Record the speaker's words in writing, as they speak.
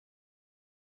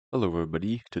Hello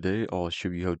everybody, today I'll show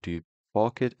you how to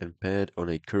pocket and pad on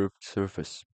a curved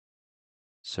surface.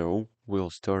 So we'll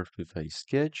start with a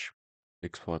sketch,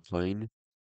 XY plane,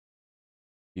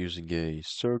 using a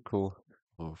circle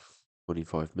of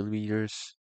 25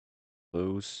 millimeters,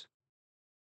 close,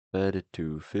 pad it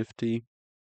to 50.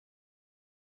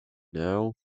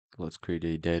 Now let's create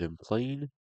a datum plane,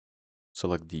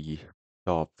 select the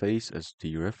top face as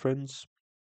the reference.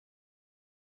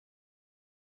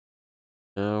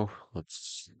 Now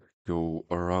let's go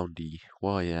around the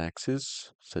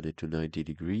y-axis, set it to 90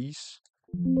 degrees.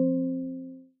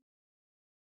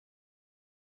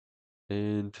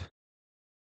 And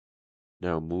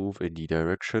now move in the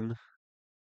direction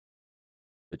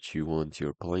that you want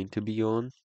your plane to be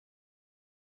on.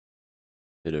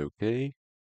 Hit OK.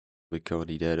 Click on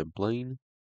the datum plane.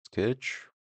 Sketch.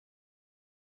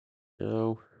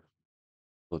 Now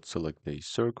let's select a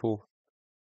circle.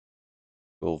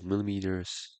 12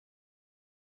 millimeters.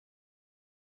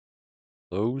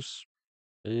 Close.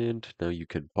 And now you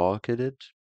can pocket it.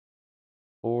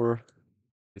 Or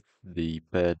if the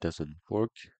pad doesn't work,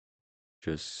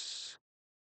 just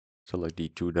select the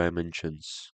 2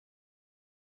 dimensions.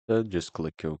 Then just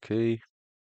click OK.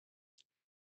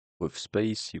 With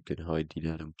space, you can hide the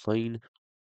datum plane.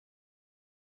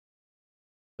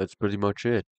 That's pretty much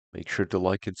it. Make sure to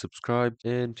like and subscribe,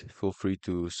 and feel free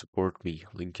to support me.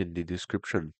 Link in the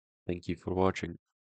description. Thank you for watching.